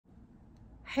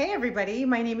Hey everybody,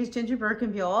 my name is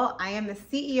JinJa. I am the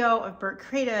CEO of Burke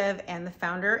Creative and the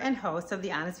founder and host of the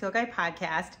Honest Feel Guy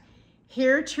podcast,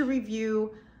 here to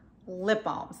review lip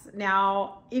balms.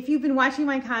 Now, if you've been watching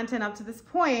my content up to this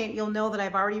point, you'll know that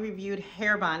I've already reviewed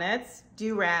hair bonnets,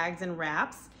 do-rags, and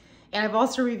wraps. And I've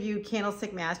also reviewed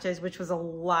candlestick matches, which was a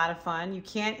lot of fun. You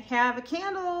can't have a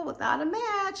candle without a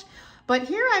match. But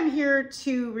here I'm here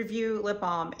to review lip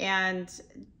balm. And,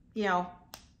 you know,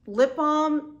 lip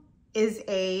balm is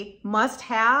a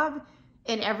must-have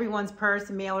in everyone's purse,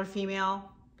 male or female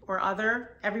or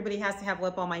other. Everybody has to have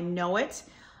lip balm. I know it.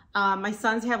 My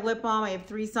sons have lip balm. I have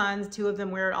 3 sons. 2 of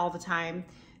them wear it all the time.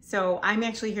 So I'm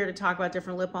actually here to talk about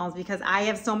different lip balms because I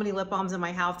have so many lip balms in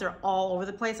my house. They're all over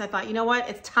the place. I thought, you know what?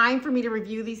 It's time for me to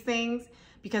review these things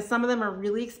because some of them are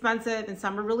really expensive and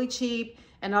some are really cheap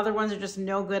and other ones are just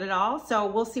no good at all. So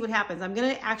we'll see what happens. I'm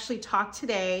gonna actually talk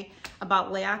today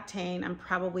about L'Occitane. I'm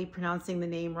probably pronouncing the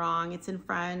name wrong. It's in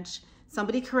French.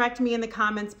 Somebody correct me in the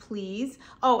comments, please.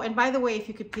 Oh, and by the way, if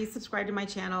you could please subscribe to my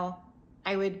channel,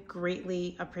 I would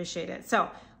greatly appreciate it.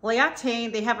 So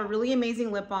L'Occitane, they have a really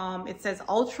amazing lip balm. It says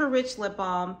ultra rich lip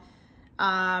balm,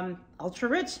 ultra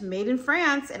rich, made in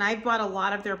France. And I've bought a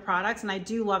lot of their products and I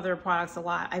do love their products a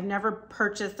lot. I've never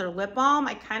purchased their lip balm.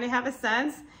 I kind of have a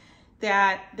sense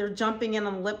that they're jumping in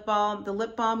on the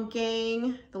lip balm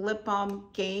game.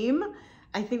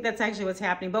 I think that's actually what's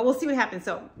happening, but we'll see what happens.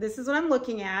 So this is what I'm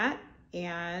looking at.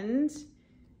 And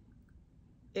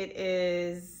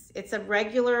it's a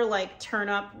regular like turn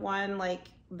up one like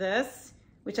this,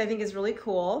 which I think is really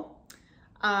cool.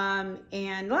 And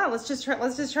well, let's just try it.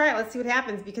 Let's see what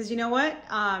happens, because you know what?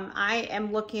 I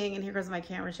am looking, and here goes my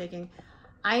camera shaking.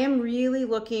 I am really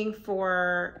looking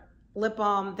for lip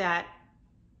balm that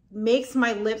makes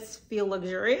my lips feel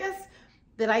luxurious,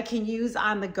 that I can use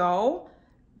on the go,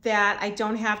 that I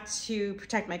don't have to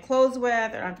protect my clothes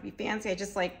with, or don't have to be fancy. I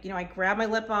just like, you know, I grab my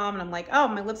lip balm and I'm like, oh,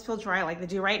 my lips feel dry like they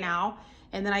do right now.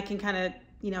 And then I can kind of,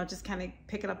 you know, just kind of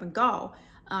pick it up and go.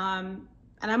 And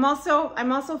I'm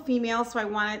also female, so I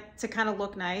want it to kind of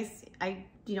look nice. I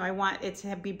want it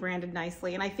to be branded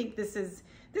nicely. And I think this is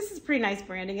pretty nice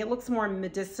branding. It looks more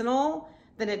medicinal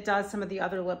than it does some of the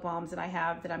other lip balms that I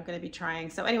have that I'm going to be trying.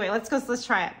 So anyway, let's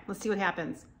try it. Let's see what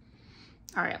happens.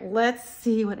 All right, let's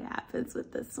see what happens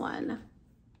with this one.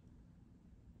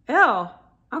 Ew,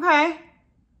 okay.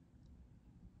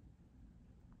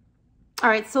 All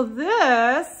right, so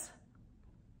this,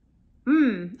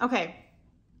 okay.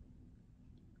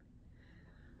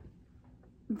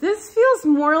 This feels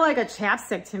more like a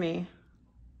chapstick to me.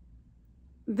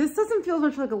 This doesn't feel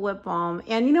much like a lip balm.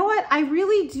 And you know what? I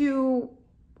really do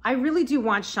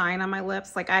want shine on my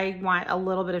lips. Like I want a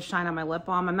little bit of shine on my lip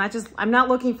balm. I'm not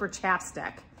looking for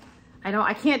chapstick.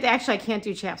 I can't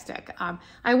do chapstick.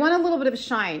 I want a little bit of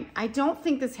shine. I don't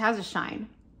think this has a shine.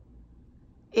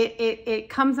 It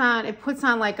comes on, it puts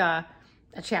on like a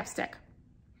chapstick.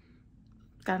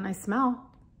 Got a nice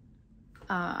smell.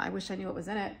 I wish I knew what was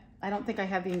in it. I don't think I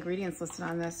have the ingredients listed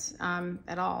on this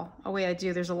at all. Oh wait, I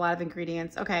do. There's a lot of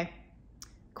ingredients. Okay,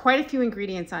 quite a few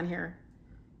ingredients on here.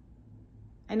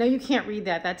 I know you can't read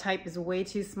that. That type is way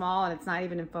too small and it's not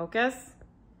even in focus.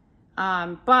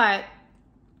 But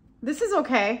this is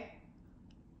okay.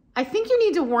 I think you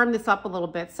need to warm this up a little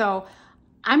bit. So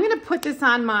I'm gonna put this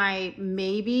on my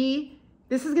maybe.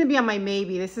 This is gonna be on my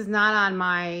maybe. This is not on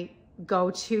my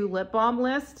go-to lip balm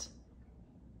list.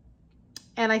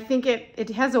 And I think it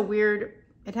has a weird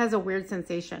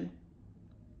sensation.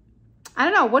 I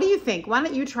don't know. What do you think? Why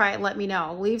don't you try it? Let me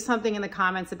know. Leave something in the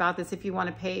comments about this if you want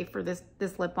to pay for this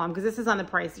lip balm, because this is on the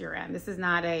pricier end. This is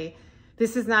not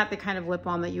the kind of lip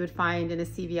balm that you would find in a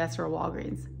CVS or a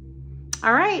Walgreens.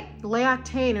 All right,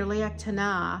 L'Occitane or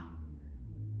L'Occitane.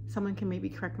 Someone can maybe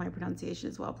correct my pronunciation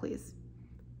as well, please.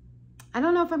 I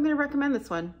don't know if I'm going to recommend this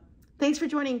one. Thanks for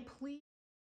joining. Please.